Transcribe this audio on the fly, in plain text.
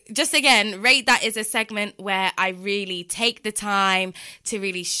just again, Rate That is a segment where I really take the time to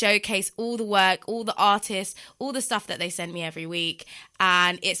really showcase all the work, all the artists, all the stuff that they send me every week.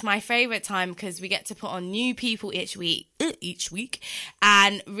 And it's my favorite time because we get to put on new people each week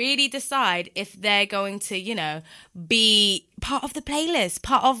and really decide if they're going to, you know, be part of the playlist,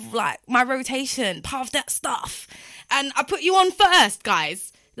 part of like my rotation, part of that stuff. And I put you on first,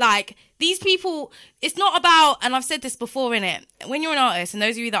 guys. Like, these people, it's not about, and I've said this before, innit? When you're an artist, and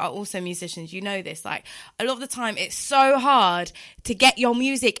those of you that are also musicians, you know this, like, a lot of the time, it's so hard to get your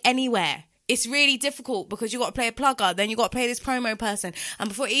music anywhere. It's really difficult because you got to play a plugger, then you got to play this promo person, and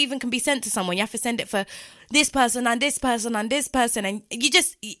before it even can be sent to someone, you have to send it for this person and this person and this person, and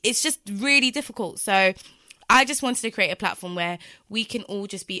it's just really difficult. So I just wanted to create a platform where we can all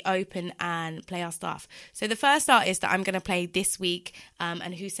just be open and play our stuff. So the first artist that I'm going to play this week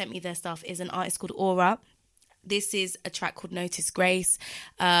and who sent me their stuff is an artist called Aura. This is a track called Notice Grace.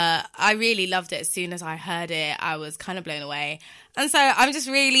 I really loved it as soon as I heard it. I was kind of blown away. And so I'm just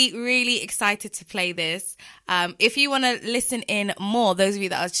really, really excited to play this. If you want to listen in more, those of you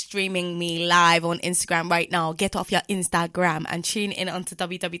that are streaming me live on Instagram right now, get off your Instagram and tune in onto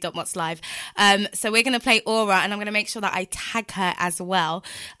www.motslive. So we're going to play Aura, and I'm going to make sure that I tag her as well.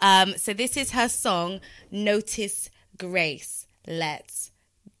 So this is her song, Notice Grace. Let's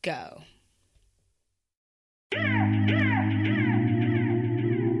go.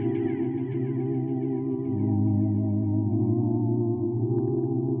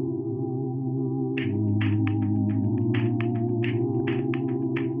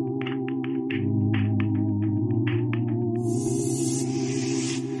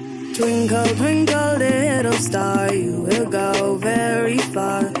 Twinkle, twinkle, little star, you will go very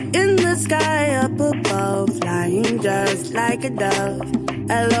far. In the sky up above, flying just like a dove.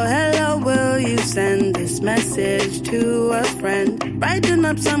 Hello, hello, will you send this message to a friend? Brighten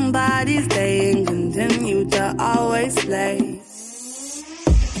up somebody's day and continue to always play.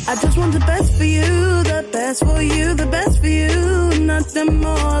 I just want the best for you, the best for you, the best for you. Nothing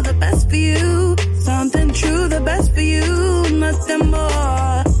more, the best for you. Something true, the best for you, nothing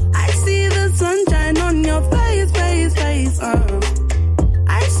more. I see the sunshine on your face, face, face,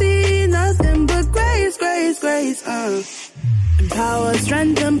 I see nothing but grace, grace, grace, Power,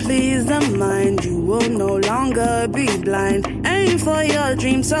 strength, and please the mind. You will no longer be blind. Aim for your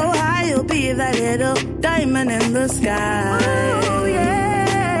dream so high, you'll be that little diamond in the sky. Oh,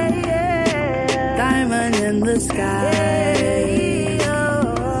 yeah, yeah. Diamond in the sky.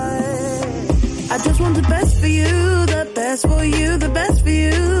 I just want the best for you, the best for you, the best for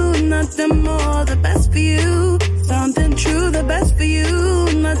you. Nothing more, the best for you. Something true, the best for you.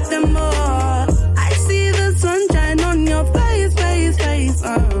 Nothing more. I see the sunshine on your face, face, face,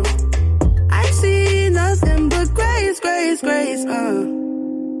 I see nothing but grace, grace, grace,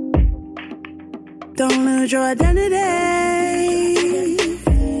 Don't lose your identity.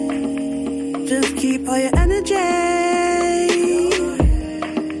 Just keep all your energy.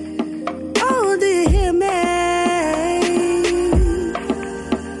 Oh, do you hear me?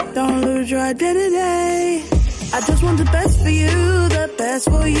 Don't lose your identity. I just want the best for you, the best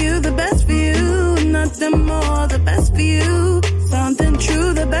for you, the best for you. Nothing more, the best for you. Something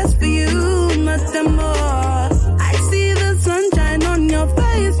true, the best for you. Nothing more. I see the sunshine on your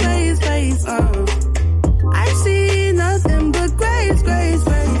face, face, face, I see nothing but grace, grace,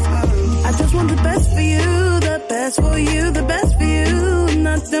 grace, I just want the best for you, the best for you, the best for you.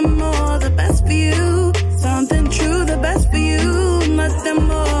 Nothing more, the best for you. Something true, the best for you. Nothing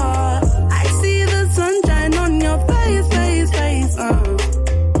more. I see the sunshine on your face, face, face,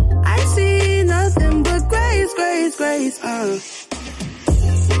 I see nothing but grace, grace, grace,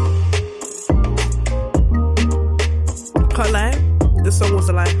 Can't lie, this song was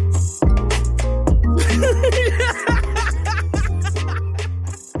a lie.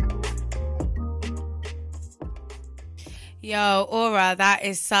 Yo, Aura, that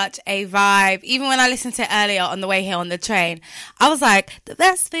is such a vibe. Even when I listened to it earlier on the way here on the train, I was like, the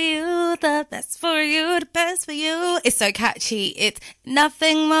best for you, the best for you, the best for you. It's so catchy. It's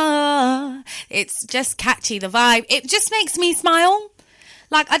nothing more. It's just catchy, the vibe. It just makes me smile.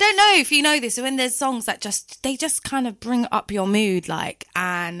 Like, I don't know if you know this, when there's songs that they just kind of bring up your mood, like,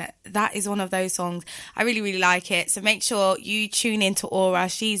 and that is one of those songs. I really, really like it. So make sure you tune into Aura.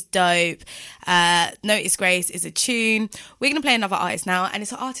 She's dope. Notice Grace is a tune. We're going to play another artist now, and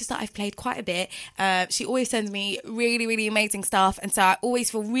it's an artist that I've played quite a bit. She always sends me really, really amazing stuff, and so I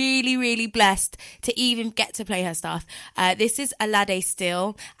always feel really, really blessed to even get to play her stuff. This is Alade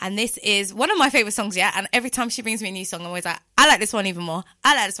Still, and this is one of my favourite songs yet, and every time she brings me a new song, I'm always like, I like this one even more.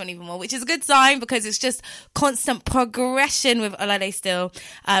 I like this one even more, which is a good sign because it's just constant progression with Olade Still.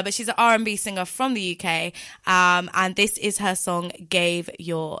 But she's an R&B singer from the UK. And this is her song, Gave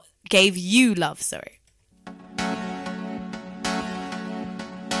You Love, sorry.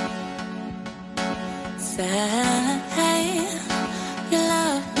 Say you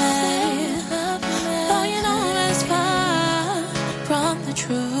love me, though you know it's far from the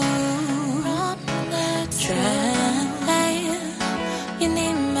truth. Try, you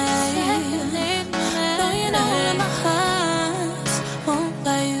need me, though you know that my heart won't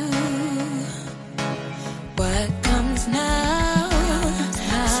buy you. What comes now?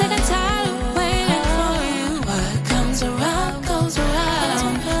 Sick and tired of waiting for you. What comes around goes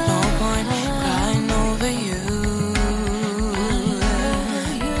around. No point crying over you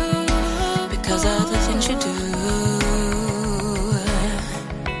because of the things you do.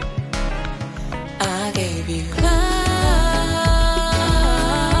 I gave you love,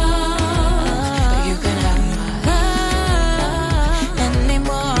 but you can have my love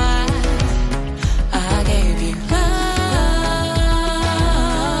anymore. I gave you love,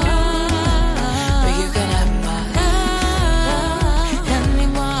 but you can have my love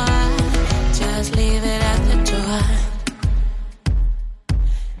anymore. Just leave it at the door.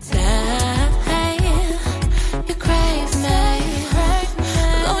 Say you crave me,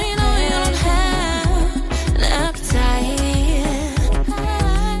 though you know you don't have an appetite.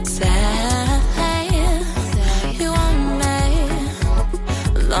 Say you want me,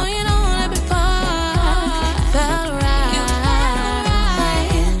 though you know that before felt right.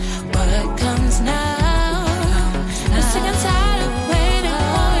 What comes now? I'm sick and tired of waiting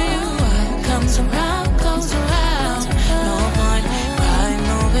for you. What comes around goes around. No point crying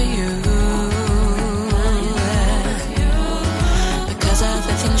over you because of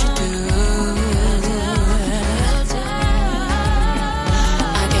the things you do.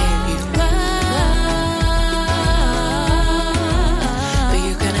 I gave you love, but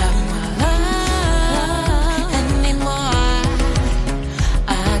you can have my love anymore.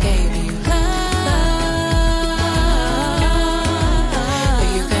 I gave you love, but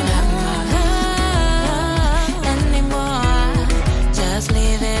you can have my love anymore. Just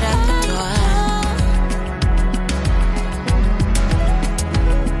leave it at the door.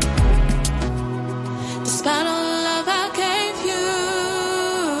 Despite all the love I gave you,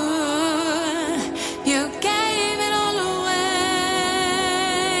 you gave it all away.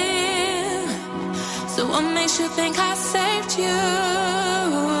 So what makes you think I saved you?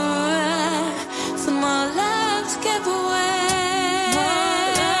 Some more love to give away.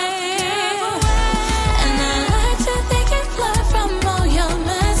 And I like to think you've learned from all your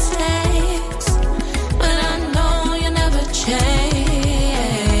mistakes, but I know you never change.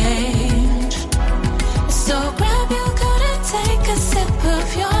 So grab your coat and take a sip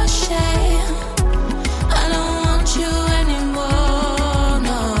of your shame. I don't want you anymore,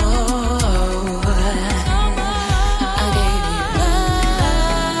 no. I gave you love,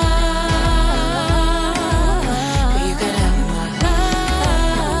 but you could have my love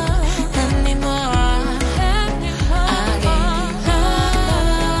anymore. I gave you love,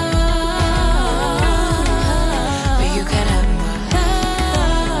 but you could have my love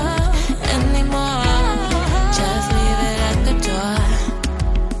anymore. Just leave it at the door.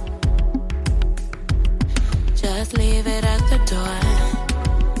 Just leave it at the door.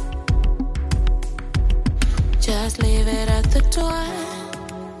 Just leave it at the door.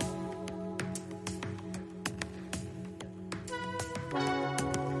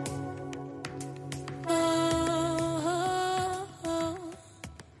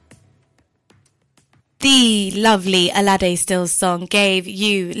 The lovely Olade Still song, Gave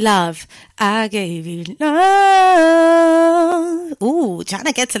You Love. I gave you love. Ooh, trying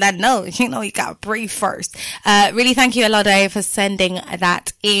to get to that note. You know, you gotta breathe first. Really thank you, Olade, for sending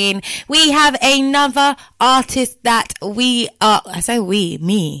that in. We have another artist that I say we,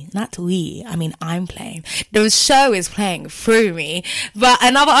 me, not we. I mean, I'm playing. The show is playing through me. But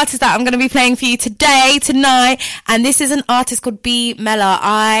another artist that I'm going to be playing for you tonight. And this is an artist called B. Mella.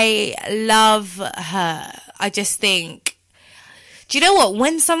 I love her. I just think, do you know what?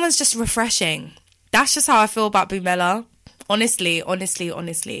 When someone's just refreshing, that's just how I feel about B. Mella. Honestly, I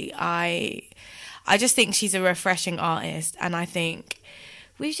just think she's a refreshing artist, and I think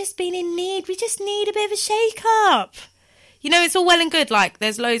we've just been in need. We just need a bit of a shake up. You know, it's all well and good. Like,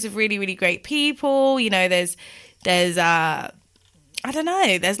 there's loads of really, really great people. You know, there's I don't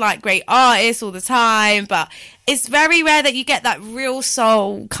know, there's like great artists all the time, but it's very rare that you get that real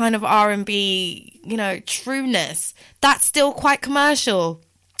soul kind of R&B, you know, trueness. That's still quite commercial.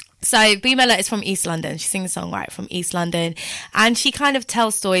 So B Mela is from East London. She sings a song right from East London, and she kind of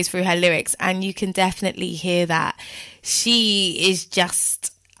tells stories through her lyrics, and you can definitely hear that she is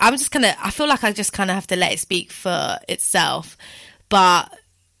just, I feel like I just kind of have to let it speak for itself. But,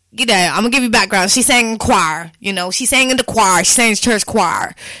 you know, I'm going to give you background. She sang in choir, you know, she sang in the choir. She sang in church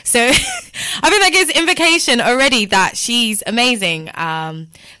choir. So I think that gives invocation already that she's amazing.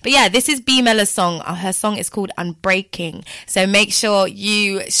 But yeah, this is B Mela's song. Her song is called Unbreaking. So make sure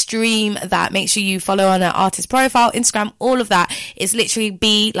you stream that. Make sure you follow on her artist profile, Instagram, all of that. It's literally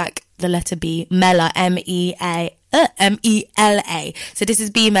B, like the letter B, Mela, M-E-L-A. So this is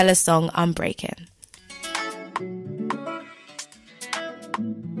B Mela's song, Unbreaking.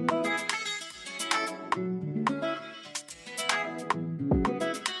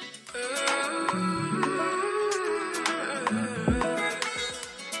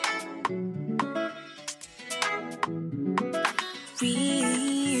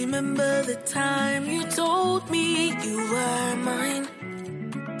 Remember the time you told me you were mine.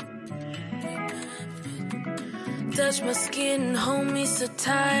 Touch my skin, hold me so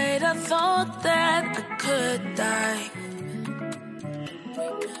tight. I thought that I could die.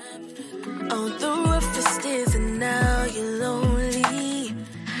 Oh, the roughest is, and now you're lonely,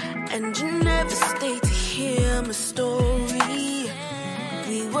 and you never stay to hear my story.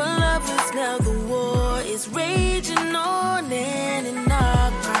 We were lovers, now the war is raging on, and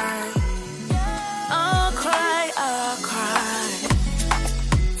I'll cry. I'll cry, I'll cry.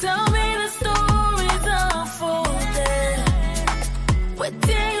 Tell me the stories unfolded. What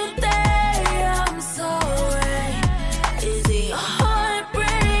do you think I'm sorry? Is it your heart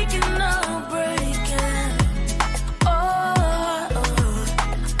breaking or breaking? Oh.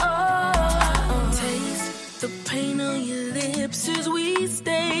 Taste the pain on your lips as we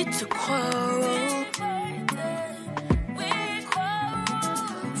stay to quarrel.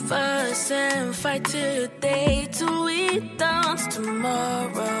 Fuss and fight today till we dance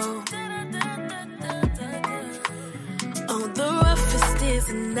tomorrow. Oh, the roughest is,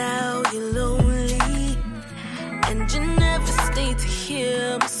 and now you're lonely, and you never stay to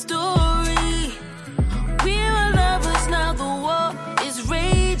hear my story. We were lovers, now the war is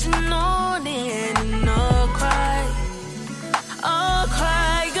raging on, and I'll cry. I'll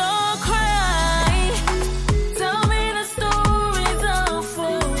cry, I'll cry. Tell me the stories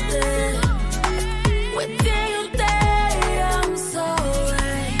unfolded. What do you think I'm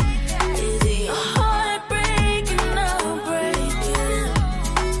sorry? Is it your heart breaking or breaking?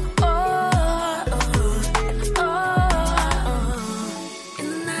 In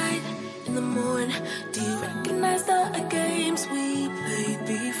the night, in the morning, do you recognize the games we played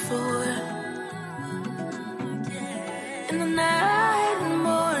before? In the night and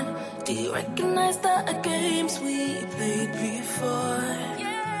morning, do you recognize the games we played before?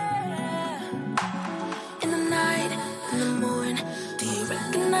 In the night and the morning, do you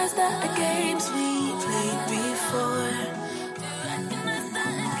recognize the games we played before?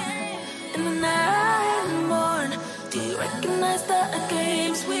 In the night and morning, do you recognize the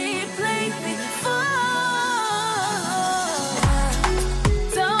games we played before?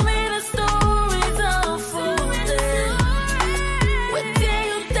 Tell me the stories unfolded. What do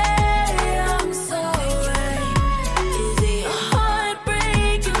you think I'm sorry? Is it your heart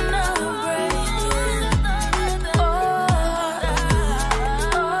breaking or breaking?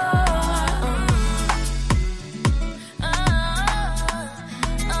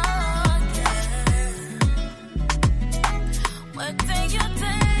 What do you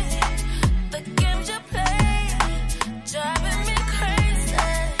think? The games you play, driving me crazy.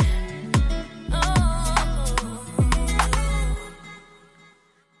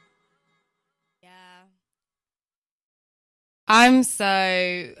 Yeah.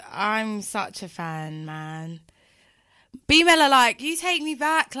 I'm such a fan, man. B Mela, like, you take me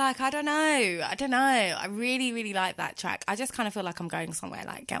back. Like, I don't know. I really, really like that track. I just kind of feel like I'm going somewhere.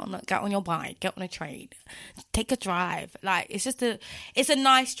 Like, get on your bike, get on a train, take a drive. Like, it's a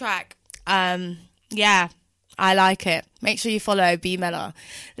nice track. Yeah, I like it. Make sure you follow B Mela.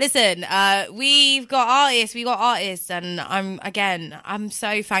 Listen, we've got artists, and I'm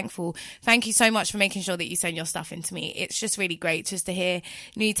so thankful. Thank you so much for making sure that you send your stuff in to me. It's just really great just to hear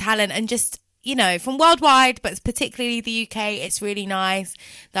new talent, and just, you know, from worldwide, but particularly the UK. It's really nice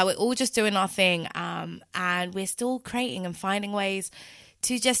that we're all just doing our thing, and we're still creating and finding ways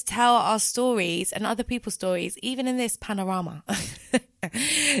to just tell our stories and other people's stories, even in this panorama.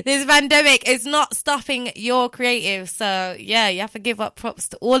 This pandemic is not stopping your creative. So yeah, you have to give up props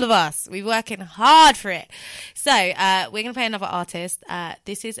to all of us. We're working hard for it. So we're going to play another artist.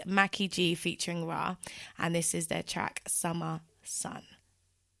 This is Mackie G featuring Ra, and this is their track Summer Sun.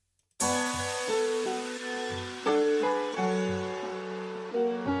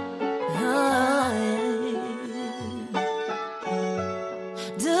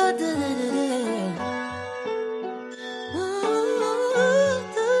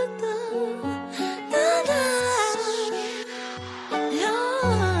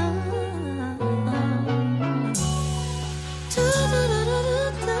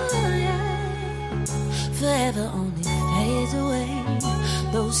 Forever only fades away.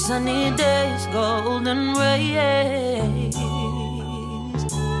 Those sunny days, golden rays.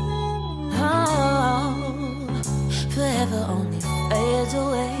 Oh, forever only fades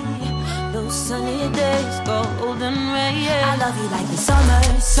away. Those sunny days, golden rays. I love you like the summer,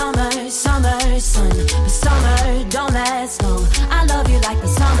 summer, summer sun. The summer don't last long. I love you like the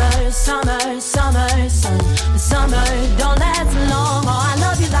summer, summer, summer sun. The summer don't last long. Oh, I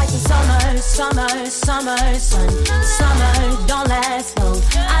love you like the summer, summer, summer sun. The summer don't last long.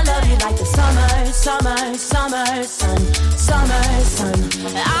 I love you like the summer, summer, summer sun. Summer sun.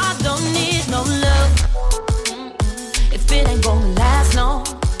 I don't need no love if it ain't gonna last long.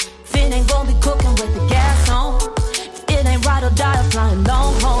 If it ain't gonna be cooking with the gas on. If it ain't ride or die or flying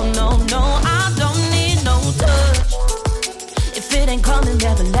long haul, no, no. I don't need no touch if it ain't coming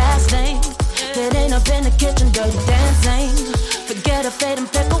everlasting. If it ain't up in the kitchen dirty dancing. Forget a fade and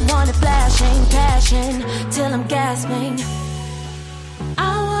flip, I want it flashing, passion till I'm gasping.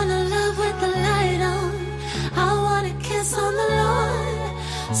 I wanna love with the light on. I wanna kiss on the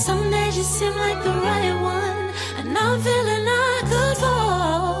lawn. Some days you seem like the right one, and I'm feeling I could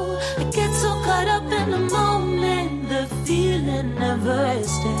fall. I get so caught up in the moment, the feeling never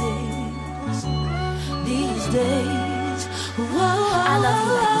stays. These days, whoa. I love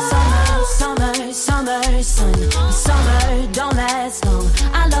you like the summer, summer, summer sun. The summer don't last long.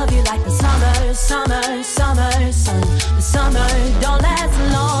 I love you like the summer, summer, summer sun. The summer don't last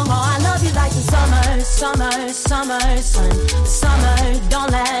long. Oh, I love you like the summer, summer, summer sun. The summer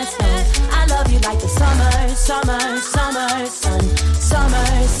don't last long. I love you like the summer, summer, summer sun.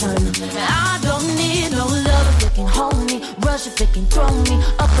 Summer sun. I don't need no love if it can hold me. Rush if it can throw me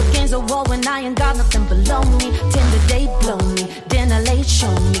up against the wall when I ain't got nothing below me. Tender they blow me, then a late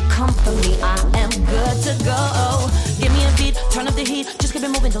show me, comfort me. I am good to go. Give me a beat, turn up the heat, just keep it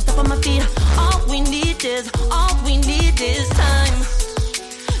moving, don't step on my feet. All we need is time.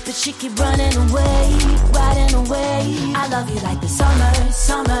 But she keep running away, riding away. I love you like the summer,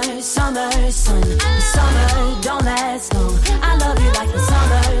 summer, summer sun. The summer don't last long. I love you like the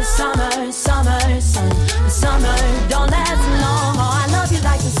summer, summer, summer sun. The summer don't last long. Oh, I love you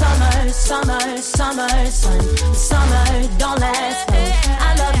like the summer, summer, summer sun. The summer don't last long.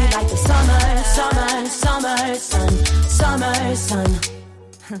 I love you like the summer, summer, summer sun. Summer sun.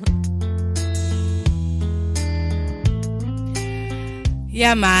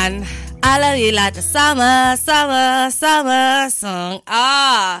 Yeah, man. I love you like the summer, summer, summer song.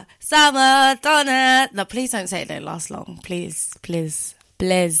 Ah, summer, Donna. No, please don't say it don't last long. Please, please,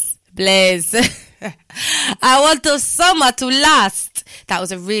 please, please. I want the summer to last. That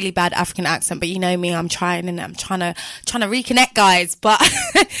was a really bad African accent, but you know me, I'm trying and I'm trying to reconnect, guys. But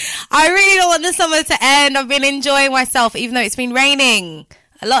I really don't want the summer to end. I've been enjoying myself, even though it's been raining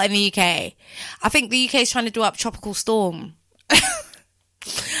a lot in the UK. I think the UK is trying to do up tropical storm.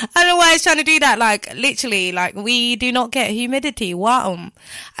 I don't know why it's trying to do that. Like, literally, like, we do not get humidity. Wow.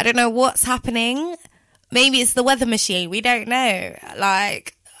 I don't know what's happening. Maybe it's the weather machine. We don't know.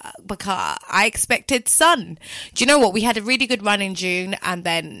 Like, because I expected sun. Do you know what? We had a really good run in June, and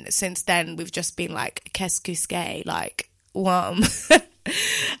then since then we've just been like, qu'est-ce que c'est? Like, wow.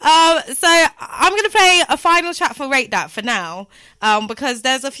 So I'm going to play a final track for Rate That for now, because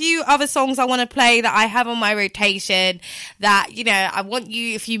there's a few other songs I want to play that I have on my rotation that, you know, I want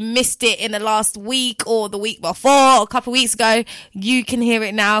you, if you missed it in the last week or the week before or a couple of weeks ago, you can hear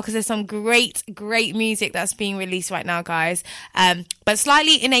it now, because there's some great music that's being released right now, guys, but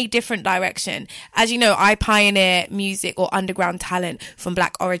slightly in a different direction. As you know, I pioneer music or underground talent from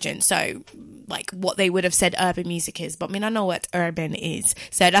Black origin, so like what they would have said urban music is, but I mean, I know what urban is,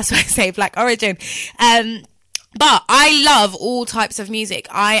 so that's why I say Black origin. But I love all types of music.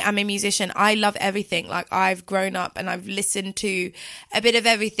 I am a musician. I love everything. Like, I've grown up and I've listened to a bit of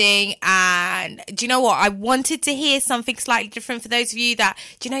everything. And do you know what? I wanted to hear something slightly different for those of you that,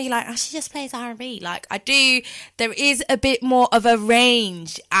 do you know, you're like, oh, she just plays R&B. Like, I do. There is a bit more of a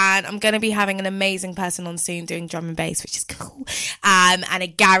range. And I'm going to be having an amazing person on soon doing drum and bass, which is cool. And a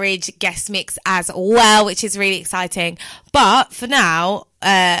garage guest mix as well, which is really exciting. But for now,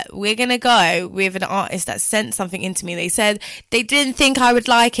 we're going to go with an artist that sent something into me. They said they didn't think I would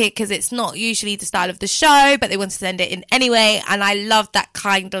like it because it's not usually the style of the show, but they want to send it in anyway. And I love that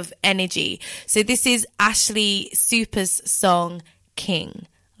kind of energy. So this is Ashley Super's song, King.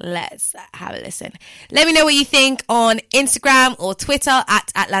 Let's have a listen. Let me know what you think on Instagram or Twitter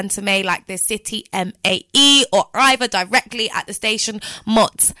at Atlanta Mae, like the city MAE, or either directly at the station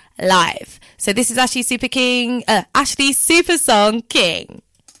Mott's Live. So this is Ashley Super Song King.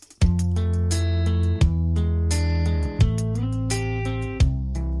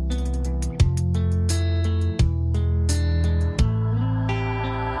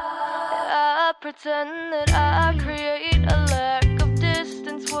 I pretend that I create a lack of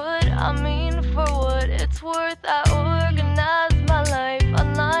distance. What I mean, for what it's worth, I organize my life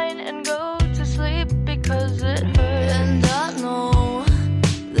online and go to sleep because it hurts. And I know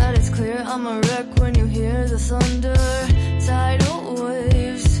that it's clear I'm a wreck when you hear the thunder. Tidal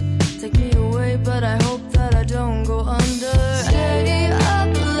waves take me away, but I hope that I don't go under. Stay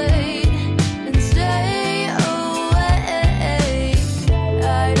up late and stay away.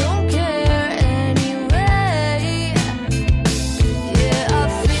 I don't care anyway. Yeah, I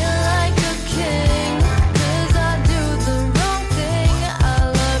feel like a king, 'cause I do the wrong thing. I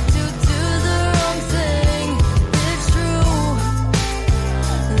love to do the wrong thing. It's true.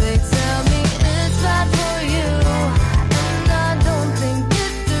 They tell me it's bad for you, and I don't think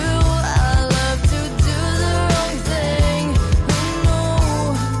it through. I love to do the wrong thing. Oh no.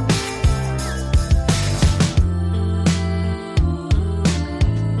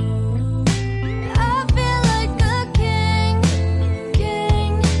 I feel like a king.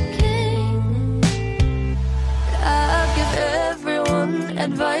 I give everyone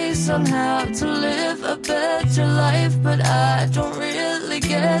advice on how to live a better life, but I don't really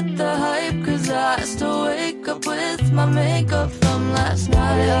get the hype, 'cause I still wake up with my makeup from last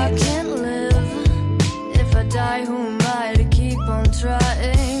night. I can't live. If I die, who am I to keep on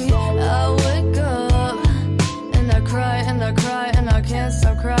trying? I wake up and I cry and I cry and I can't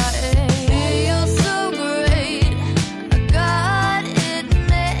stop crying. Feels so great, I got it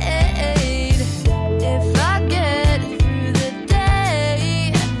made. If I get through the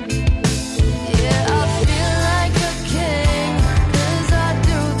day, yeah, I feel like a king, 'cause I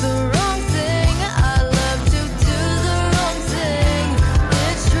do the wrong thing. I love to do the wrong thing.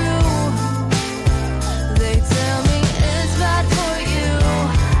 It's true. They tell me it's bad for you,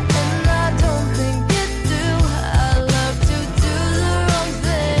 and I don't think it do. I love to do the wrong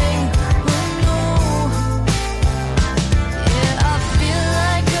thing. Oh no. Yeah, I feel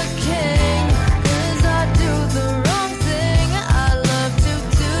like a king, 'cause I do the wrong thing. I love to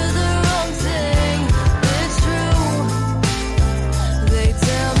do the wrong thing. It's true. They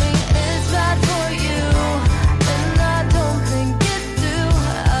tell me it's bad for you, and I don't think it do.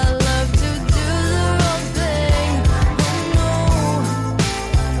 I love to do the wrong thing. Oh no.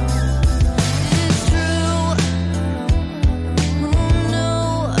 It's true. Oh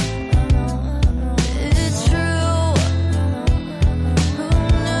no. It's true. Oh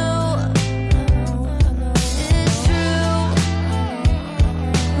no. It's true.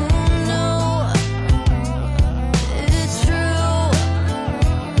 Oh no. It's true.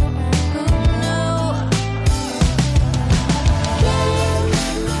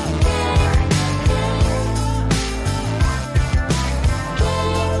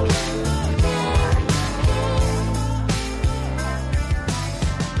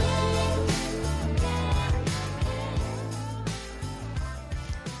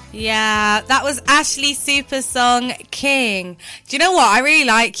 Yeah, that was Ashley Super Song King. Do you know what? I really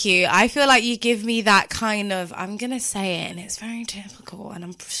like you. I feel like you give me that kind of, I'm going to say it, and it's very typical, and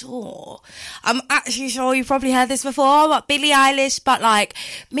I'm actually sure you probably heard this before, but Billie Eilish, but like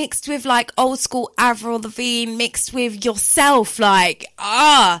mixed with like old school Avril Lavigne, mixed with yourself, like,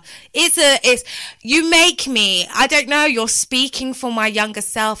 it's, you make me, I don't know, you're speaking for my younger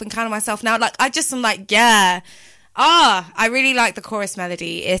self and kind of myself now. Like, I just am like, yeah. I really like the chorus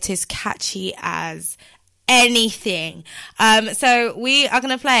melody. It is catchy as anything. So we are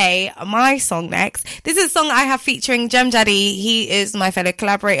going to play my song next. This is a song I have featuring Jem Daddy. He is my fellow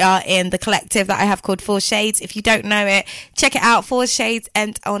collaborator in the collective that I have called 4 Shades. If you don't know it, check it out. 4 Shades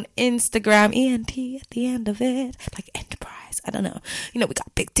and on Instagram, ENT at the end of it, like Enterprise. I don't know. You know, we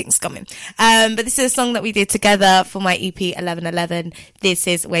got big things coming. But this is a song that we did together for my EP 1111. This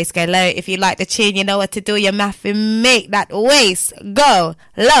is Waist Go Low. If you like the tune, you know what to do. Your math and make that waist go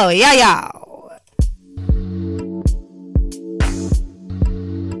low. Yeah, yeah.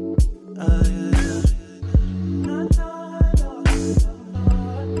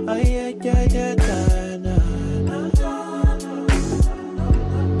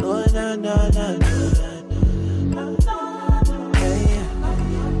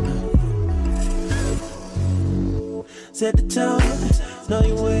 Set the tone, know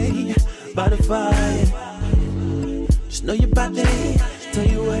your way by the fire. Just know your body, Know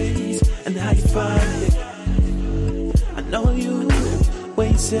your ways and how you find it. I know you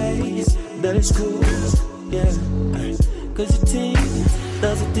when you say that it's cool, yeah. Cause your team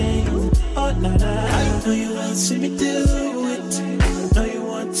does a thing, oh nah nah. I know you wanna see me do it. Know you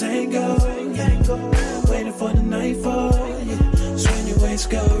want tango, waiting for the nightfall, yeah. So when your waist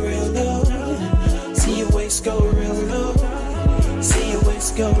go real low, see your waist go real low, see your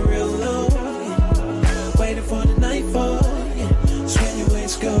waist go real low, yeah. Waiting for the nightfall, yeah. So when your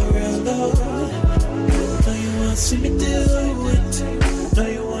waist go real low, know you want to see me do it. Know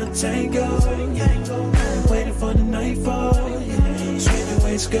you want tango, waiting for the nightfall, yeah. So when your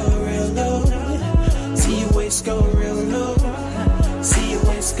waist go real low, see your waist go real low, see your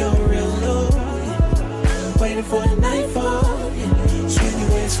waist go real low, yeah. Waiting for the nightfall, yeah. So when your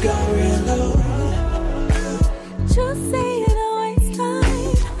waist go real low. Just say you don't waste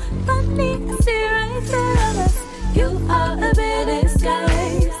time. Funny, I see right through us. You are a bit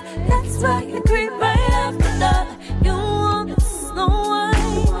disguised. That's why you creep right after that. You want Snow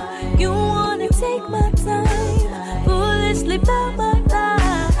White. You wanna take my time, foolishly by my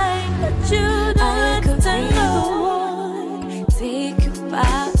life, but you don't understand. Take you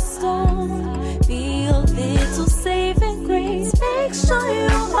by storm. Be a little saving grace. Make sure you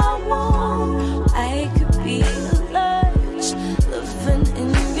are warm. I could be a lurch, living in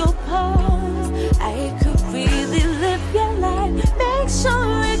your palms. I could really live your life. Make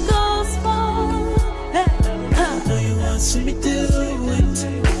sure it goes far. Know you want to see me do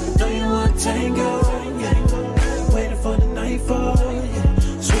it. Know you want tango, yeah. Waiting for the nightfall, yeah.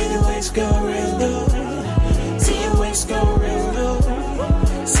 So when your waist go real low, see your waist go real low,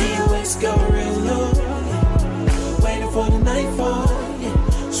 see your waist go real low, yeah. Waiting for the nightfall, yeah.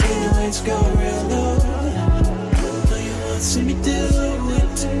 So when your waist go real low, know you want to see me do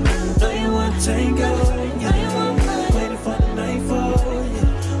it. Know you want tango, yeah. Waiting for the nightfall,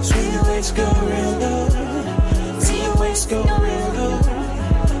 yeah. So when your waist go real low, see your waist go real low,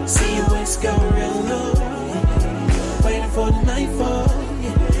 see your waist go real low, yeah. Waiting for the nightfall,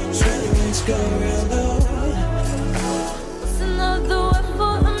 yeah. So when your waist go real low. What's another word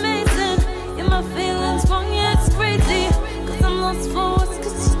for amazing? Yeah, my feelings wrong, yeah, it's crazy. Cause I'm lost for words,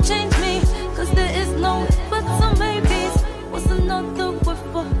 cause you change me. Cause there is no if but some maybes. What's another word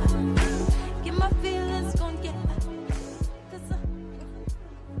for? Yeah, my feelings gone, yeah. Cause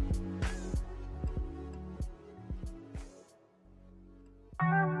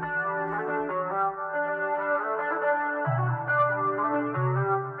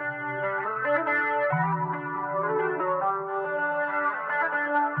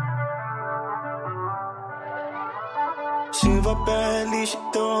She var Bentley, she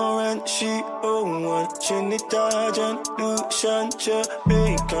don't rent, she own one. Trinidad and Lucian,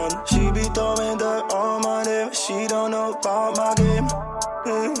 Jamaican. She be throwing dirt on my name, she don't know about my game.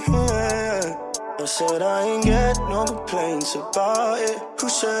 I said I ain't get no complaints about it. Who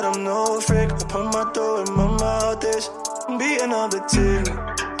said I'm no freak? I put my door in my mouth, this beating up the team.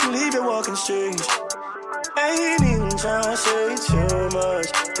 Leave it walking strange. Ain't even tryna say too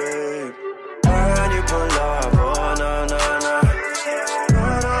much, babe. When you pull up, oh na na na, na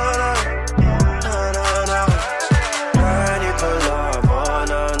na na, na na na. When you pull up, oh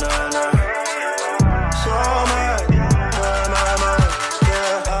na na na, so mad, my,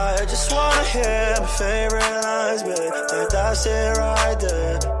 yeah. I just wanna hear my favorite lines, babe. If that's it right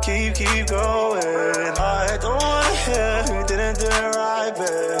there, keep going. I don't wanna hear who didn't do it right,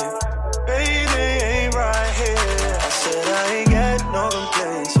 babe. Baby ain't right here. I said I ain't get no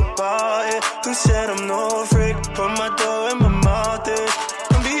complaints about it. Who said I'm no freak? Put my door in my mouth,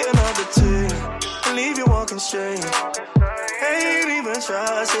 I'm beating up the team and leave you walking straight. Ain't even try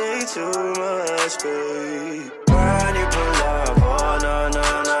to say too much, babe. When you pull up, oh na na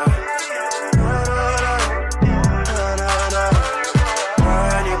na, na na na, na na na.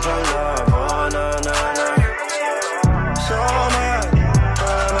 When you pull up, oh na na na, so mad,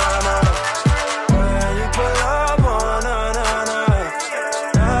 na na na. When you pull up, oh na na na,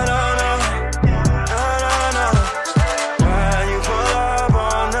 na na na. When you pull up, oh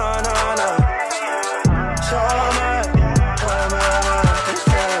na na na, so mad, na na na.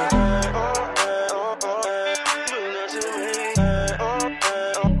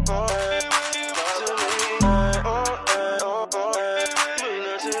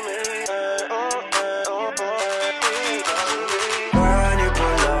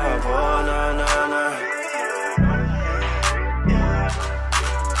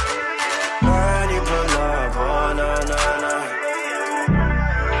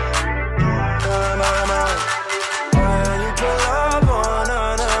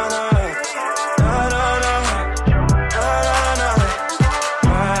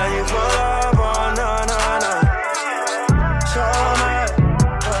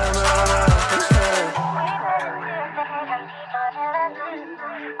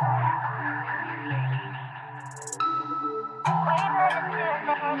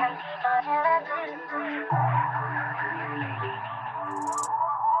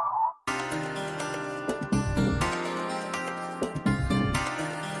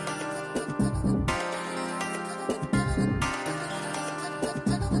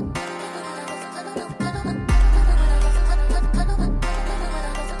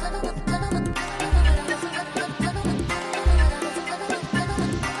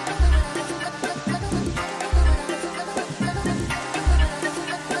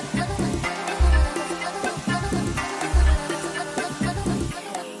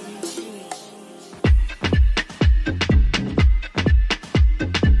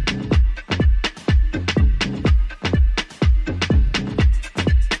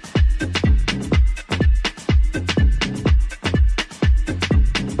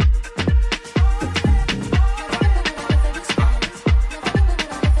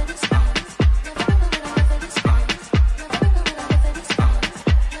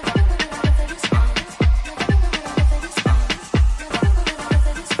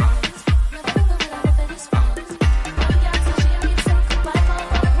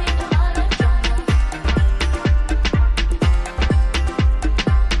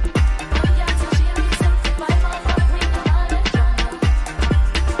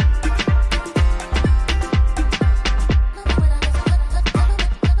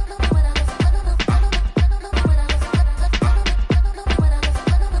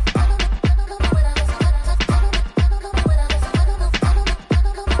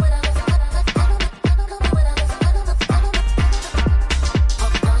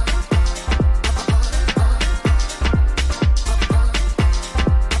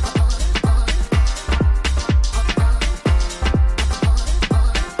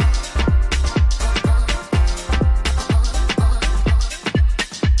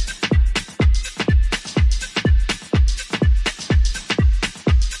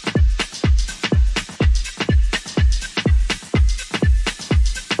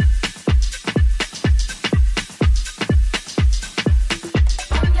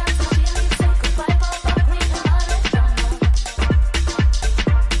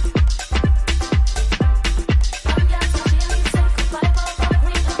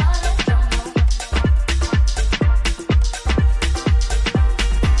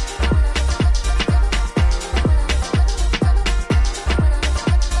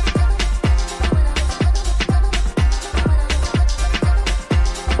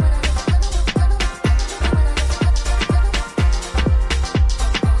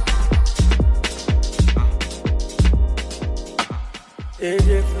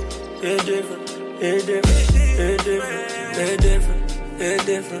 It's different, it's different, it's different, it's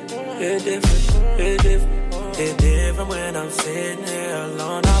different, it's different, it's different. It's different when I'm sitting here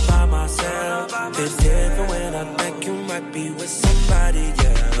alone all by myself. It's different when I think you might be with somebody,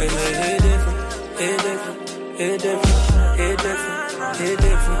 yeah. It's different, it's different, it's different, it's different, it's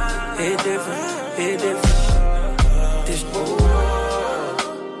different, it's different, it's different. This world,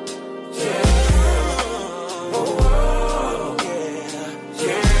 yeah.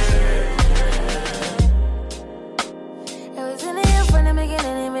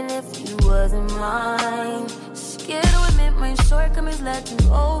 Wasn't mine. Scared to admit my shortcomings led to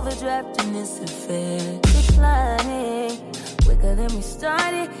overdraft in this affair. Declining quicker than we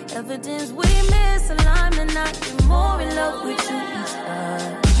started. Evidence we misaligned and not get more in love with you each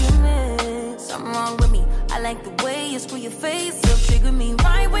argument. Something wrong with me. I like the way you screw your face up, trigger me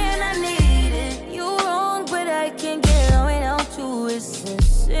right when I need it. You wrong, but I can't get on without you. It's a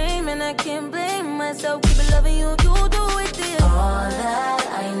shame and I can't blame myself. Keep loving you, you do it this. All that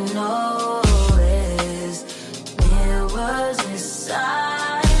I know is mirrors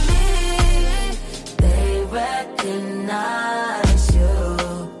inside me. They recognize you.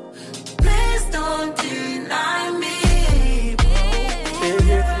 Please don't deny me.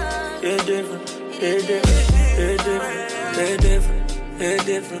 It's different, it's different, it's different, it's different, it's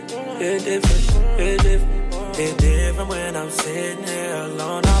different, it's different, it's different. It's different when I'm sitting here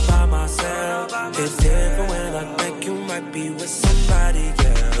alone all by myself. It's different when I think you might be with somebody,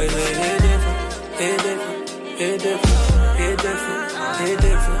 yeah. It's different, it's different, it's different, it's different, it's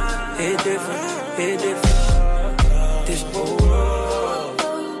different, it's different, it's different. This world,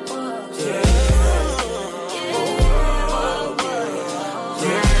 yeah.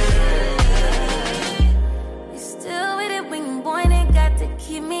 You still with it when you born and got to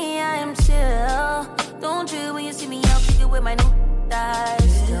keep me, I am chill. Don't drill when you see me out, kick it with my new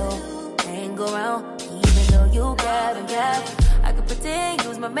thighs. Still hang around, even though you grab and grab. I could pretend you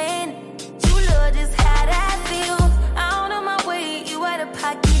was my man. You love just how that feel. Out of my way, you out of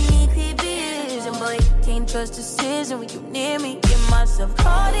pocket, need clear vision. Boy, can't trust decision when you near me. Get myself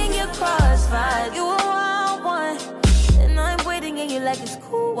caught in your crossfire. You a wild one, and I'm waiting and you like it's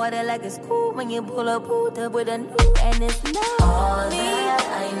cool. Water like it's cool when you pull up, pulled up with a new, and it's not all me. That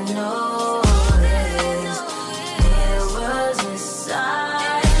I know. Was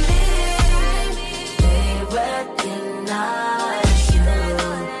inside me. They recognize you.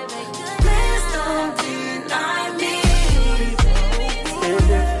 Please don't deny me.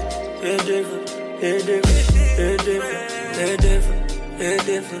 It's different, it's different, it's different, it's different, it's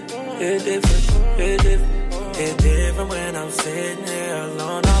different, it's different, it's different. It's different when I'm sitting here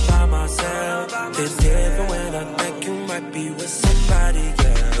alone all by myself. It's different when I think you might be with somebody,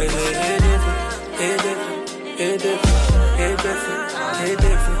 yeah. It's different, it's different. It's different, it's different, it's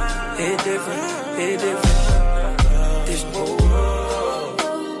different, it's different, it's different. This world,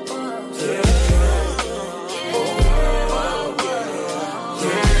 yeah.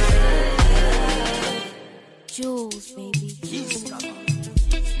 Jules, baby.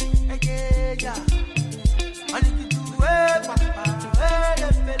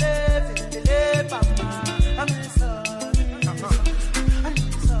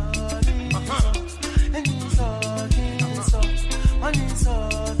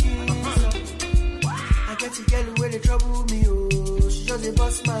 I get to get away, they trouble me, oh. She just dey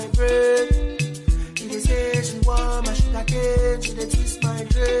bust my brain. She dey say she want my sugar cane. She dey twist my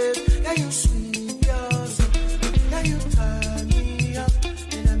dread. Yeah, you sweet, yourself. Yeah, you turn me up.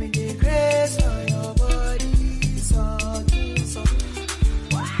 And I'm in the grace for your body. So.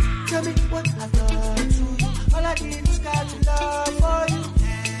 Tell me what I've done to you. All I did was got to love for you.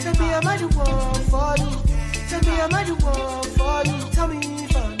 Tell me I'm the one for you. Tell me I'm the one for you. Tell me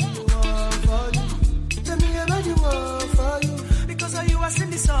if I'm the one for you. Tell me I'm the one for you. Because of you I sing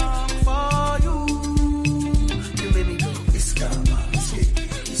this song for you. You made me go, it's karma, it's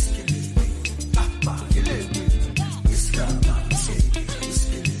killing me. Papa, you let me. It's karma, it's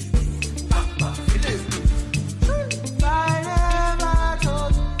killing me. Papa, you let me. I never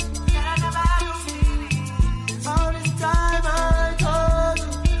told you that I never had no feelings. All this time I told you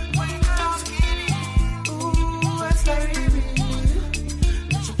when you thought I was kidding. Ooh, it's like me.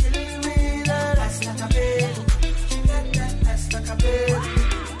 You're killing me, that ass like a baby. She got that ass like a baby.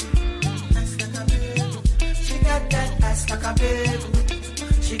 Ass like a baby. She got that ass like a baby.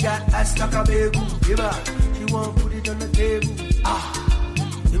 She got ass like a baby. Give her. She won't put it on the table. Ah,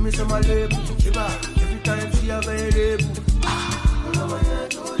 give me some of my label. Give her. Every time she available. Paloma,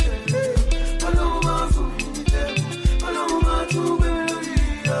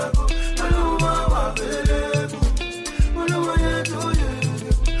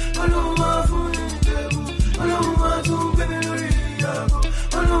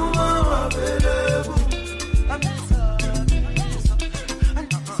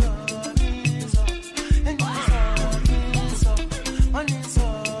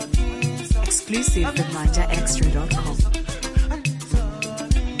 from NigerExtra.com.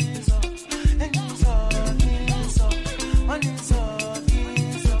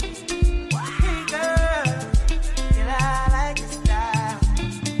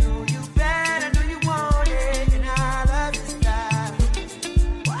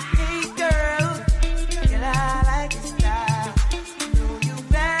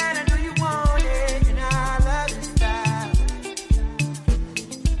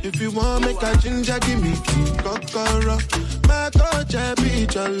 If you want make a ginger, give me tea, kokoro. My coach, I be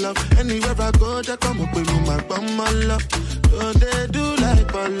your love. Anywhere I go, just come up with me, my bum, my love. Don't they do like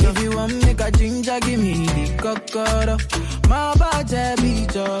Polo? If you want make a ginger, give me the kokoro. My body be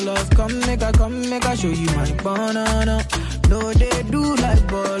your love. Come make a show you my banana. No, they do like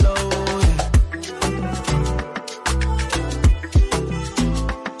Polo.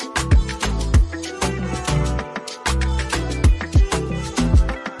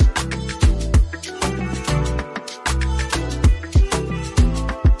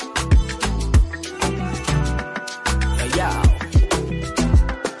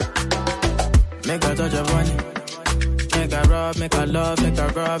 Make a touch upon it. Make a rub, make a love, make a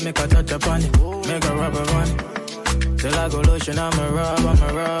rub, make a touch upon it. Make a rub upon it. Till I go lotion, I'ma rub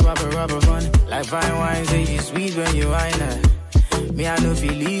upon it. Like fine wine, say you sweet when you wine it. Me, I don't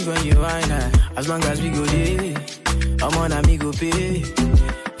feel leave when you wine it. As long as we go there, I'm on a me go pay.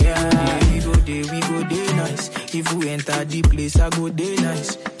 Yeah, we go there nice. If we enter the place, I go there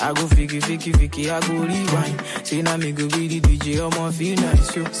nice. I go fiki, I go rewind. Say now me go be the DJ, I'ma feel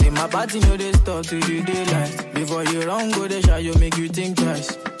nice. Yo. Say my party know they start to the daylight. Before you run, go the shot, you make you think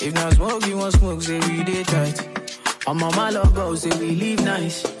twice. If not smoke, you want smoke, say we day tight. I'm on my logo, say we live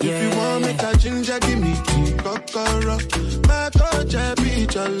nice. Yeah. If you want make a ginger, give me tea, kokoro. My coach, I be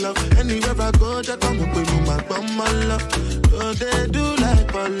your love. Anywhere I go, just come up with me, my bum, my love. Don't they do like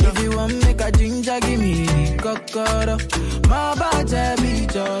Polo? If you want make a ginger, give me the kokoro. My body be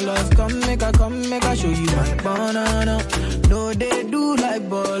your love. Come make a show you my banana. No, they do like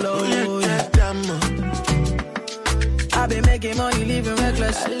Bolo. Yeah. I been making money, living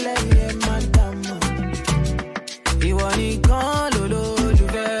reckless. I love you, madam. You want it gone, lolo, you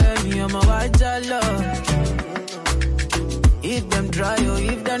bear me, I'm a white love. If them try,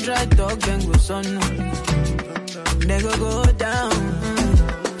 talk, then go son. They go down.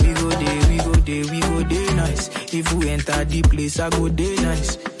 We go there nice. If we enter the place, I go there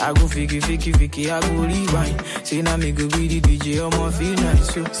nice. I go fiki, I go rewind. Say now me go be the DJ, I'ma feel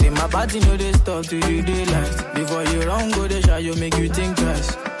nice. Yo. Say my party know they start to the daylight. Before you run, go the shot, you make you think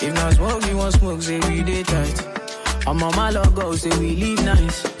twice. If not smoke, you want smoke, say we day tight. I'm on my logo, say we live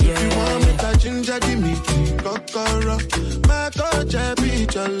nice. Yeah. If you want make a ginger, give me tea, kokoro. My coach, I be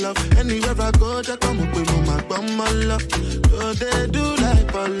your love. Anywhere I go, just come up with me, my bum, my love. Don't they do like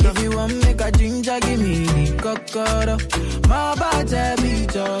Polo? If you want make a ginger, give me the kokoro. My body be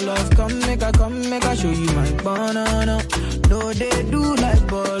your love. Come make a show you my banana. No, they do like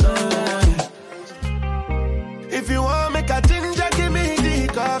Polo. If you want make a ginger, give me the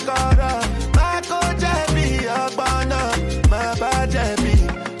kokoro. My coach, I be your banana. My body be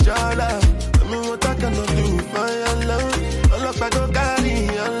your love. I mean, what I cannot do for your love. All of I go carry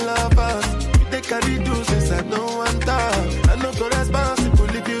your love us. They carry do since I don't want that. I know go responsible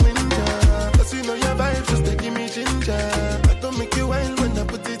if you injure. Cause you know your vibe, just they give me ginger. I don't make you wild when I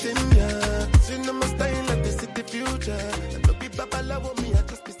put it in ya. So you know my style like this is the future. I don't be babala with me, I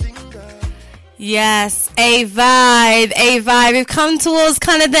just be singer. Yes, a vibe. We've come towards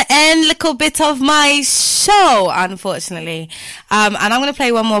kind of the end, little bit of my show, unfortunately. And I'm going to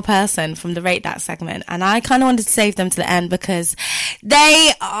play one more person from the Rate That segment. And I kind of wanted to save them to the end because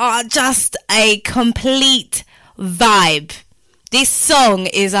they are just a complete vibe. This song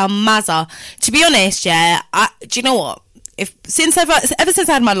is a mazza. To be honest, yeah, do you know what? Ever since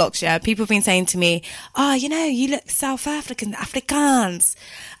I had my locks, yeah, people have been saying to me, oh, you know, you look South African, Afrikaans.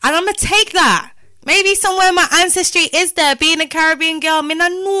 And I'm going to take that. Maybe somewhere in my ancestry is there. Being a Caribbean girl, mina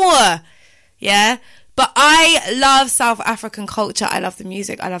know. Yeah. But I love South African culture. I love the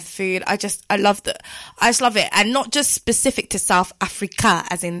music. I love the food. I just love it. And not just specific to South Africa,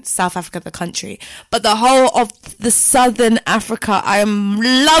 as in South Africa, the country, but the whole of the Southern Africa. I am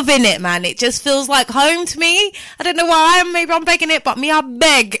loving it, man. It just feels like home to me. I don't know why. Maybe I'm begging it, but me, I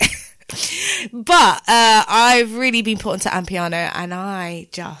beg. But I've really been put onto Ampiano, and I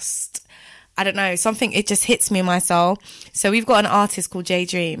don't know, something, it just hits me in my soul. So we've got an artist called J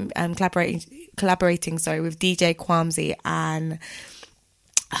Dream collaborating with DJ Kwamzi, and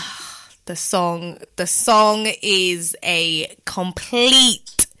the song is a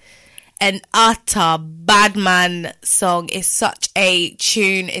complete an utter Badman song. It's such a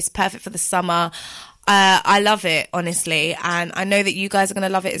tune. It's perfect for the summer. I love it, honestly. And I know that you guys are going to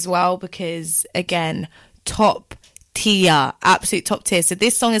love it as well because, again, top tier, absolute top tier. So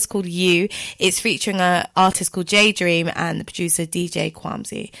this song is called You. It's featuring an artist called J Dream and the producer DJ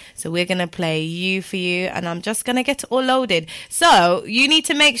Kwamzy. So we're going to play You for you, and I'm just going to get it all loaded. So you need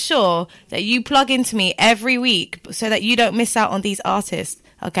to make sure that you plug into me every week so that you don't miss out on these artists,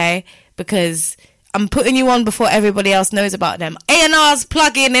 okay? Because I'm putting you on before everybody else knows about them. A&R's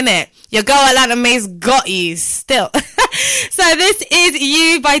plugging in it. Your girl Atlanta Mae's got you still. So this is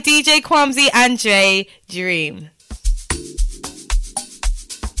You by DJ Kwamzy and J Dream.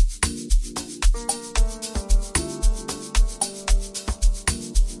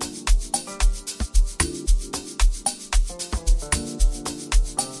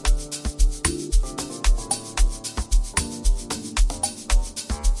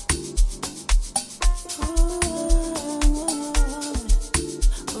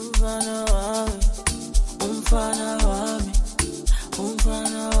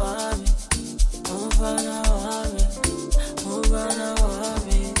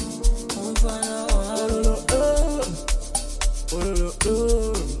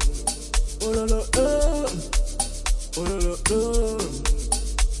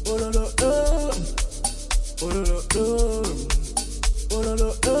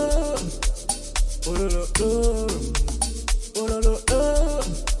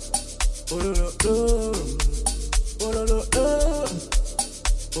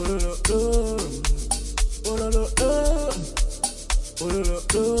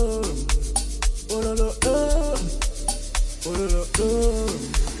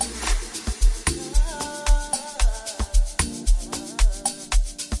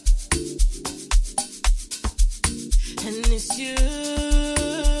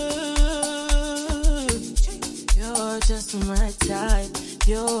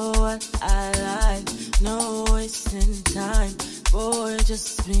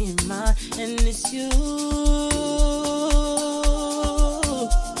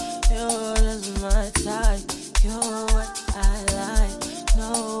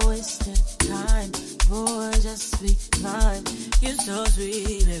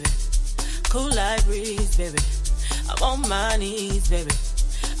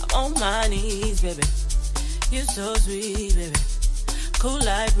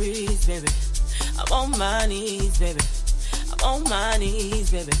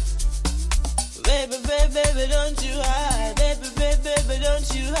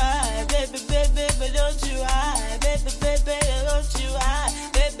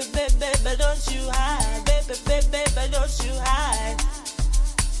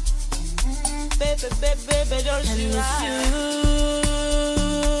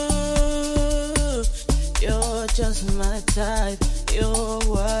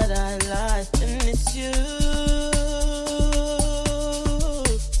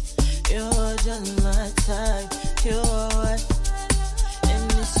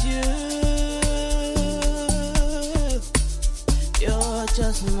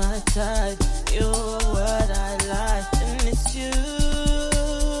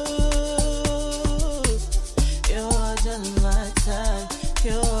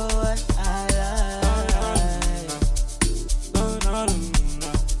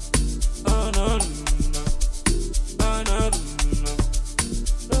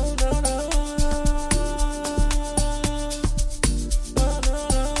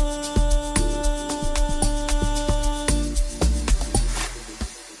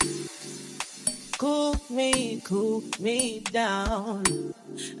 Cool me down.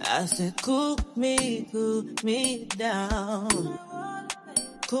 I said, cool me down.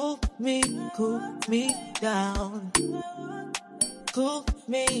 Cool me down. Cool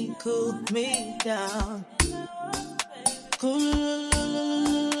me down. Cool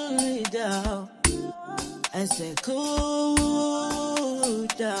me down. I said, cool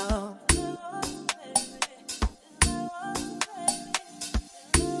down.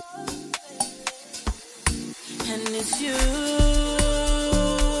 And it's you,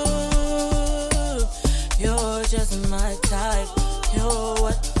 you're just my type, you're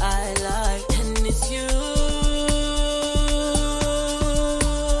what I like. And it's you,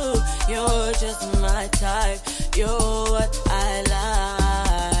 you're just my type, you're what I like.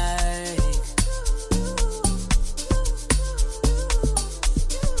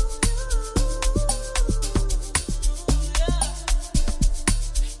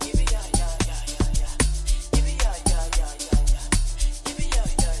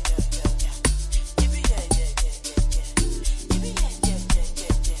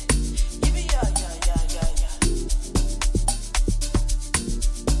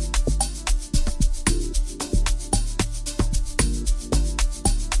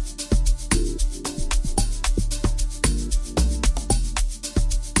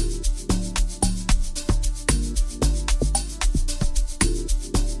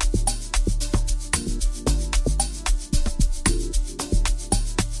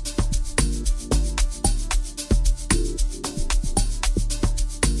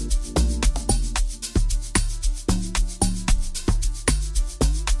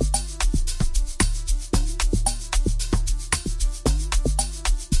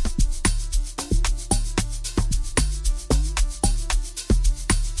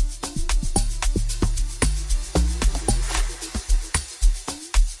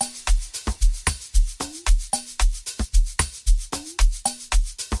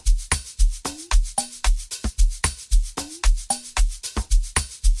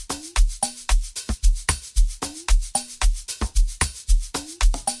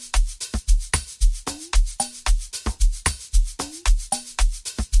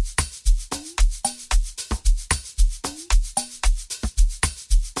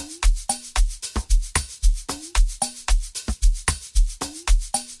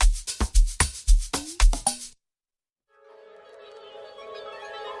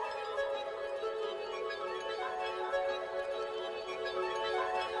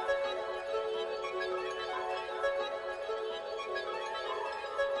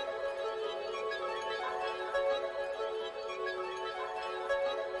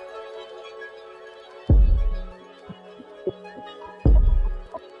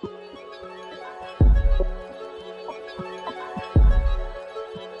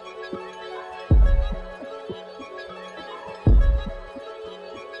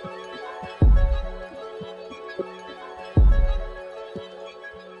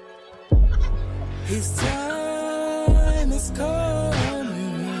 His time is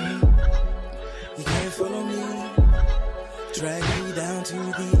coming. You can't follow me, drag me down to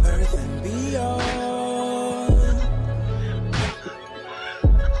the earth and beyond.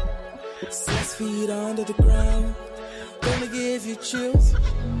 6 feet under the ground, gonna give you chills.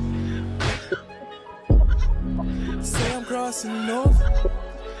 Say I'm crossing over,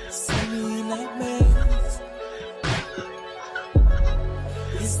 see me in nightmares.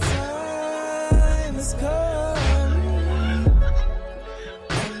 His time is coming.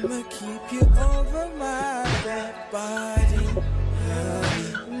 I'ma keep you over my dead body,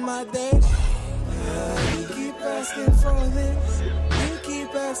 my dead. You keep asking for this, you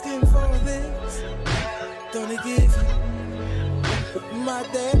keep asking for this. Gonna give you my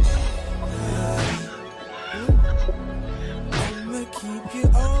dead body. I'ma keep you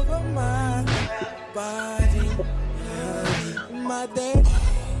over my body, my dead.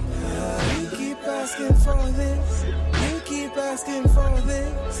 You keep asking for this, you keep asking for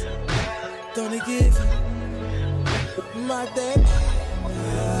this. Gonna give you my day,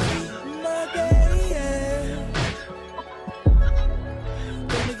 my day, yeah.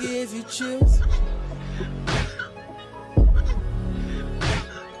 Gonna give you chills.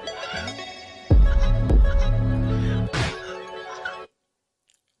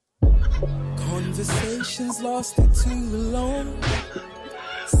 Conversations lost it too long.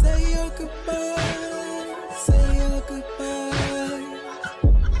 Say your goodbye, say your goodbye.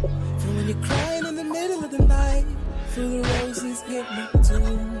 From when you're crying in the middle of the night, feel the roses hit my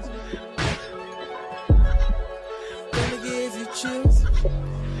tunes. Gonna give you chills.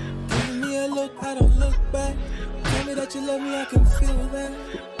 Give me a look, I don't look back. Tell me that you love me, I can feel that.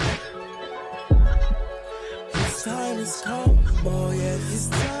 His time is come, oh yeah, his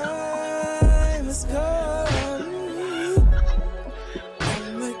time is come.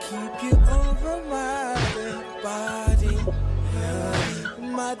 Keep you over my dead body,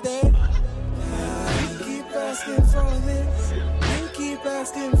 my dead. You keep asking for this, you keep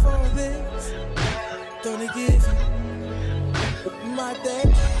asking for this. Gonna give you my dead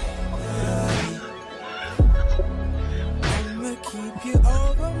body. I'ma keep you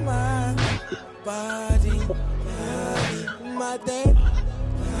over my body, my dead.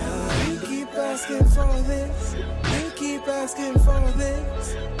 You keep asking for this, you keep asking for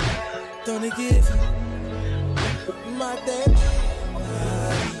this. Gonna give you my day,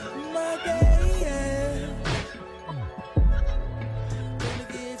 yeah. Gonna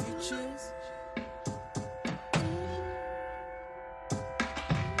give you chills.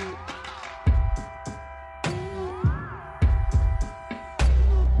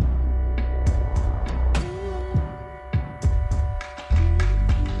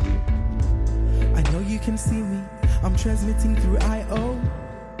 I know you can see me, I'm transmitting through I.O.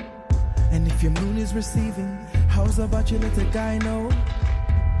 And if your moon is receiving, how's about you let a guy know?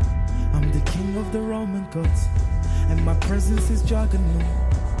 I'm the king of the Roman gods, and my presence is juggernaut.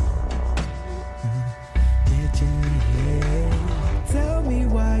 Tell me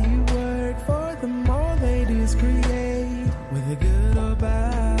why you work for them, all they do is create. Whether good or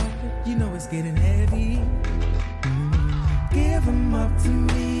bad, you know it's getting heavy. Give them up to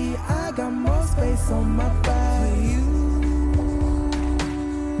me, I got more space on my back for you.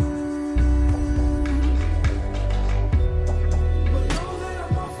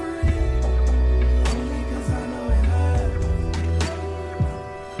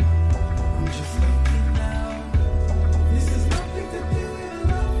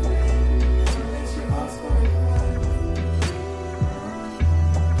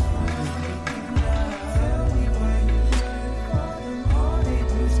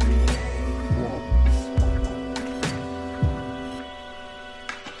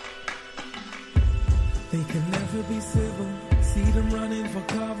 They can never be civil, see them running for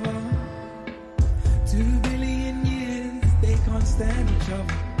cover. 2 billion years, they can't stand each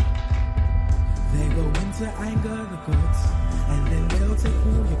other. They go into anger, the gods, and then they'll take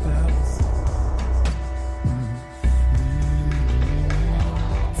all your powers.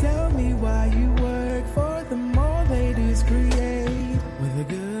 Tell me why you work for them, all they do is create. Whether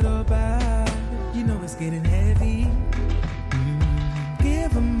good or bad, you know it's getting heavy.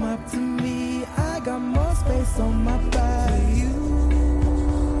 Give them up to me, I got more space on my back for you.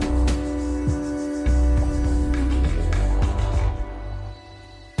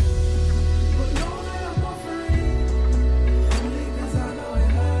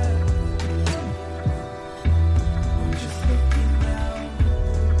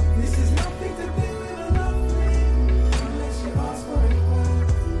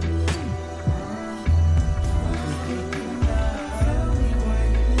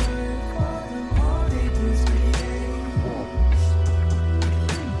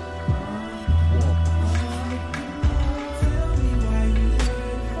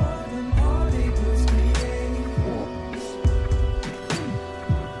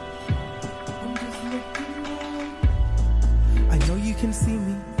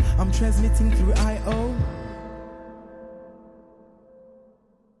 everything through I.O.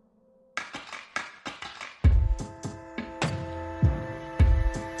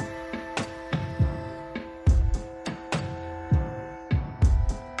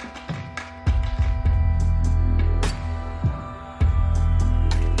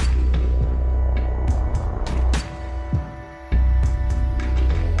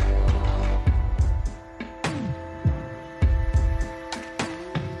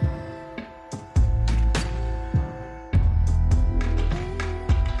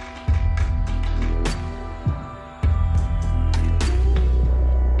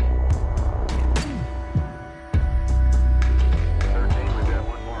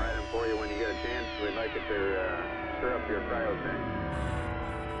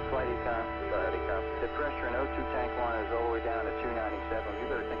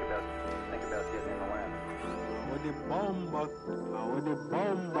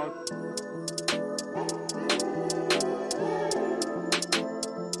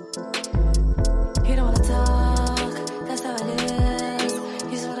 He don't wanna talk, that's how it is. He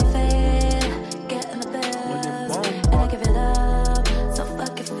just wanna fade, get in the best, and I give it up. So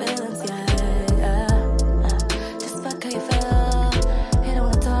fuck your feelings, yeah. Just fuck how you feel. He don't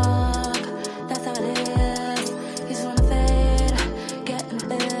wanna talk, that's how it is. He just wanna fade, get in the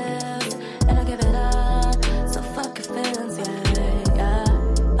best, and I give it up. So fuck your feelings, yeah.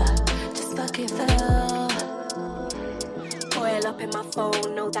 Just fuck how you feel. Oil up in my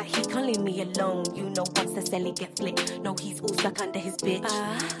phone, know that he can't leave me alone. You know once the celly get flicked, know he's all stuck under his bitch.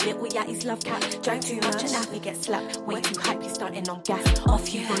 Little Yachty's love cat, drank too much and now he gets slapped. Way too hype, you starting on gas.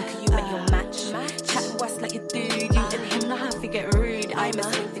 Off you run, cause you met your match. Chatting west like you do, you and him know how to get rude. I'm a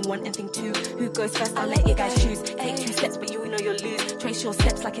same thing one and thing two. Who goes first? I'll let you guys choose. Take 2 steps, but you know you'll lose. Trace your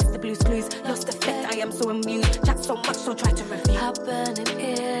steps like it's the Blue's Clues. Lost effect, I am so amused. Chat so much, don't try to review. Happening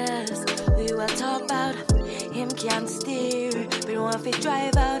is, we will talk about. Him can't steer, but want to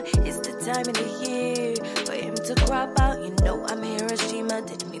drive out. It's the time of the year for him to crop out. You know I'm here a streamer,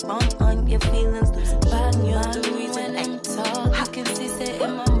 did me bump on your feelings, losing bad. You're the reason I talk. I can see say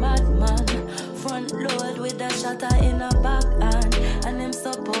in my madman, front load with a shutter in a back and him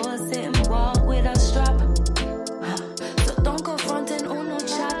supposed him walk with a strap. So don't go frontin' on no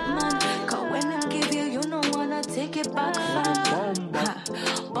chat, man. Cause when him give you, you don't wanna take it back, fam.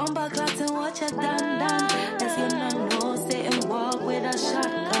 Bomba clots and watch it done. As you know, sit and walk with a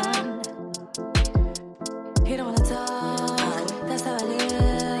shotgun. He don't wanna talk, that's how it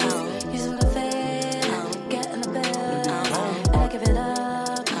is. He just wanna fade, get in the bed, and I give it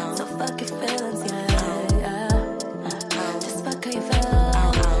up. So fuck your feelings, yeah. Just fuck how you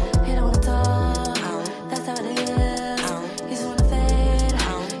feel. He don't wanna talk, that's how it is. He just wanna fade,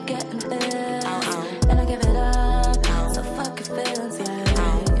 get in the bed, and I give it up. So fuck your feelings, yeah.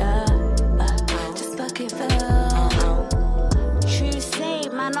 True say,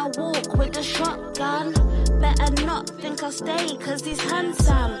 man, I walk with a shotgun. Better not think I'll stay, cause he's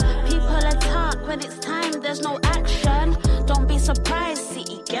handsome. People attack when it's time, there's no action. Don't be surprised,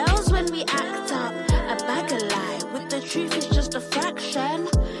 city girls, when we act up. A bag of lie, with the truth is just a fraction.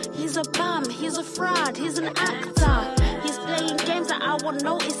 He's a bum, he's a fraud, he's an actor. He's playing games that I won't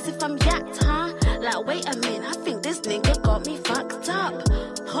notice if I'm yacked, huh? Like, wait a minute, I think this nigga got me fucked up.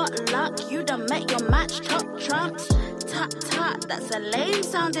 Hot luck, you done met your match, top trumps. Tut tut, that's a lame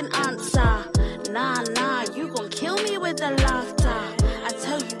sounding answer. Nah, you gon' kill me with the laughter. I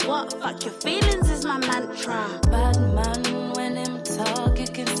tell you what, fuck your feelings is my mantra. Bad man, when him talk, you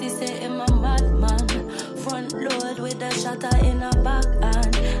can see say him a madman. Front load with a shutter in a back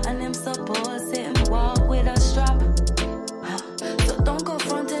and him supposed him walk with a strap. So don't go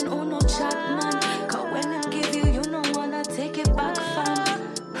frontin' on no chat, man. Cause when him give you, you don't wanna take it back, fam.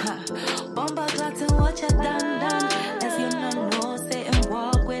 Bomba clots and watch it done. As you know, say him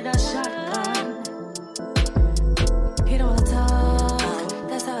walk with a shotgun. He don't wanna talk,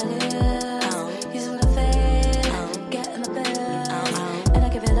 that's how it is. He just wanna fade, get in the bed, and I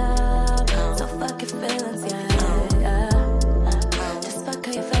give it up. So fuck your feelings, yeah. Just fuck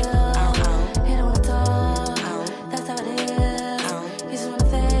how you feel. He don't wanna talk, that's how it is. He just wanna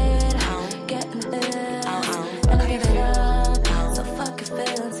fade, get in the bed, and I give it up. So fuck your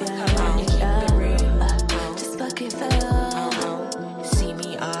feelings, yeah. Just fuck how you feel. See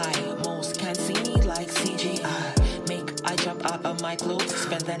me, I most can't see me like CGI. I jump out of my clothes,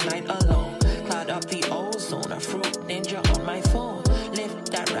 spend the night alone. Cloud up the ozone, a fruit ninja on my phone.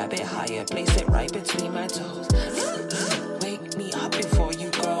 Lift that rabbit higher, place it right between my toes. Wake me up before you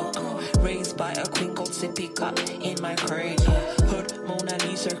grow. Raised by a queen gold sippy cup in my cradle. Hood Mona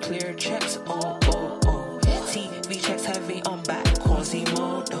Lisa clear checks, oh. TV checks heavy on back,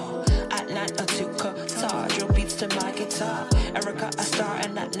 Quasimodo. At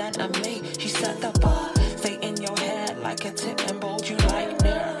in Atlanta, me. She set the bar. Stay in your head like a tip and bold you like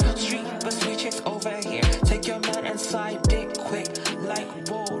there. Street, but sweet chicks over here. Take your man inside, dick quick. Like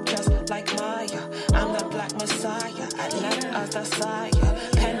whoa, just like Maya. I'm the black messiah. Atlanta's the sire.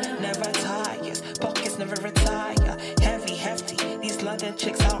 Pen never tires. Pockets never retire. Heavy, hefty. These London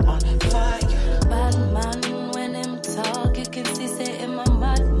chicks are on fire. Bad man, when him talk, you can see say him a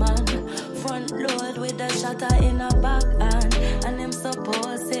madman. Front load with a shutter in a back hand, and him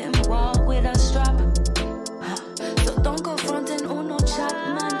suppose him walk with a strap. So don't go frontin' on no chat,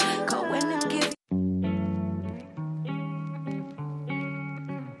 man. Cause when him give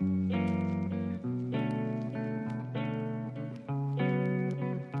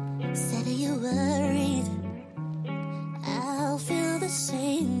said you worried, I'll feel the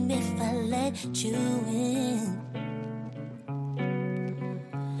same if I let you in.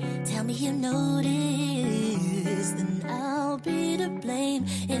 Tell me you notice, then I'll be to blame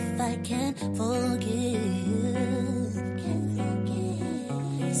if I can't forgive.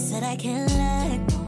 Said I can't